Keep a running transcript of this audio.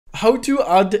how to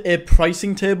add a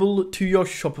pricing table to your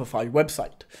Shopify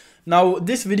website. Now,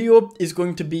 this video is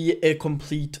going to be a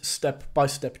complete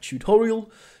step-by-step tutorial.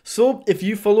 So if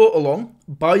you follow along,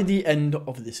 by the end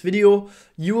of this video,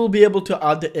 you will be able to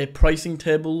add a pricing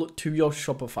table to your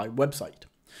Shopify website.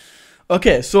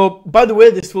 Okay, so by the way,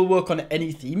 this will work on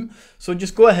any theme. So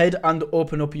just go ahead and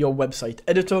open up your website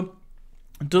editor.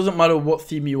 It doesn't matter what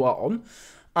theme you are on.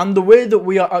 And the way that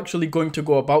we are actually going to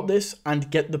go about this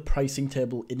and get the pricing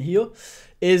table in here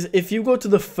is if you go to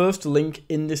the first link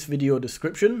in this video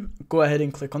description, go ahead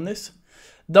and click on this.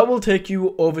 That will take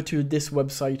you over to this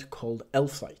website called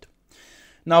Elfsight.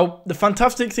 Now, the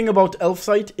fantastic thing about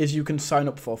Elfsight is you can sign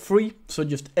up for free. So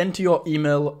just enter your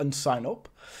email and sign up.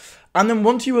 And then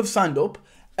once you have signed up,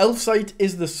 Elfsight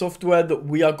is the software that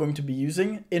we are going to be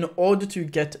using in order to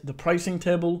get the pricing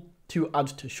table to add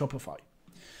to Shopify.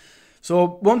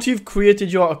 So once you've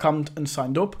created your account and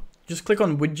signed up, just click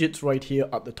on widgets right here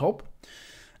at the top.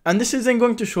 And this is then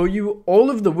going to show you all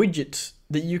of the widgets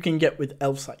that you can get with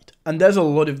Elfsight. And there's a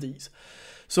lot of these.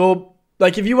 So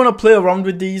like if you want to play around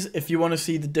with these, if you want to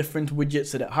see the different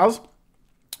widgets that it has,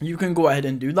 you can go ahead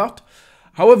and do that.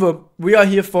 However, we are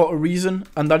here for a reason,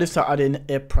 and that is to add in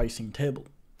a pricing table.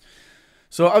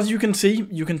 So as you can see,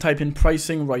 you can type in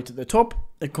pricing right at the top.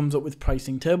 It comes up with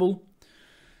pricing table.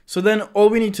 So then all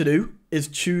we need to do is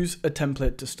choose a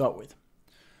template to start with.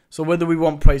 So whether we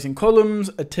want pricing columns,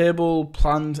 a table,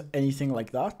 plans, anything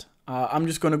like that. I'm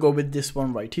just going to go with this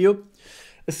one right here.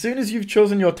 As soon as you've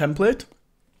chosen your template,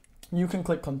 you can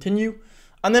click continue,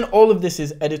 and then all of this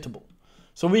is editable.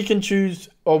 So we can choose,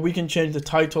 or we can change the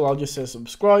title. I'll just say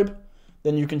subscribe.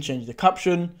 Then you can change the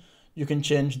caption. You can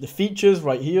change the features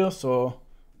right here. So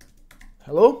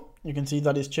hello, you can see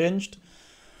that is changed.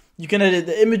 You can edit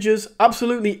the images.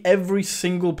 Absolutely every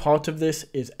single part of this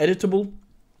is editable.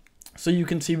 So you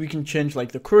can see we can change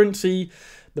like the currency,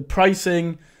 the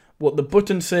pricing, what the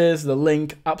button says, the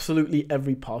link, absolutely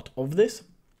every part of this.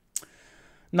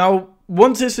 Now,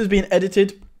 once this has been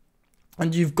edited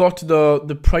and you've got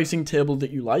the pricing table that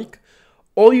you like,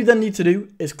 all you then need to do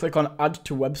is click on add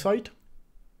to website.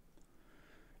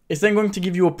 It's then going to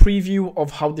give you a preview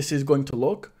of how this is going to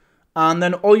look. And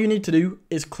then all you need to do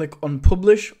is click on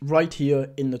publish right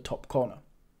here in the top corner.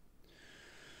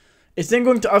 It's then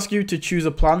going to ask you to choose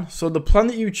a plan. So the plan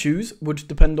that you choose would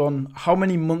depend on how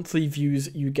many monthly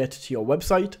views you get to your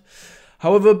website.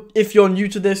 However, if you're new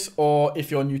to this, or if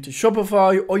you're new to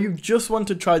Shopify, or you just want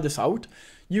to try this out,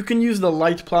 you can use the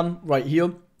light plan right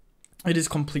here. It is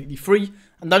completely free,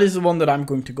 and that is the one that I'm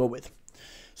going to go with.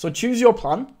 So choose your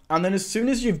plan, and then as soon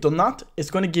as you've done that, it's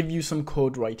going to give you some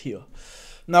code right here.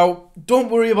 Now, don't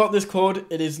worry about this code.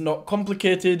 It is not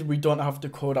complicated. We don't have to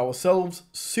code ourselves.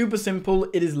 Super simple.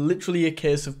 It is literally a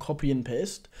case of copy and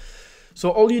paste. So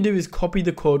all you do is copy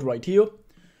the code right here,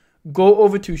 go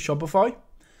over to Shopify,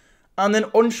 and then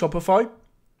on Shopify,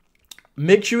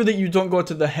 make sure that you don't go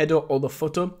to the header or the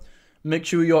footer. Make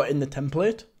sure you're in the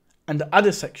template and add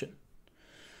a section.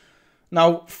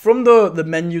 Now, from the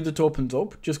menu that opens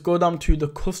up, just go down to the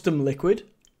custom liquid,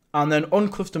 and then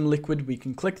on custom liquid, we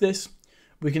can click this.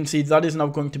 We can see that is now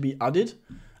going to be added.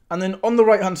 And then on the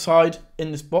right hand side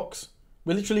in this box,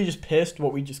 we literally just paste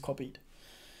what we just copied.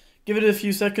 Give it a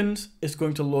few seconds. It's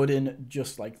going to load in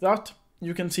just like that.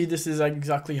 You can see this is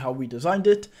exactly how we designed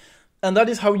it. And that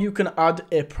is how you can add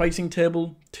a pricing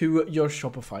table to your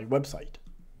Shopify website.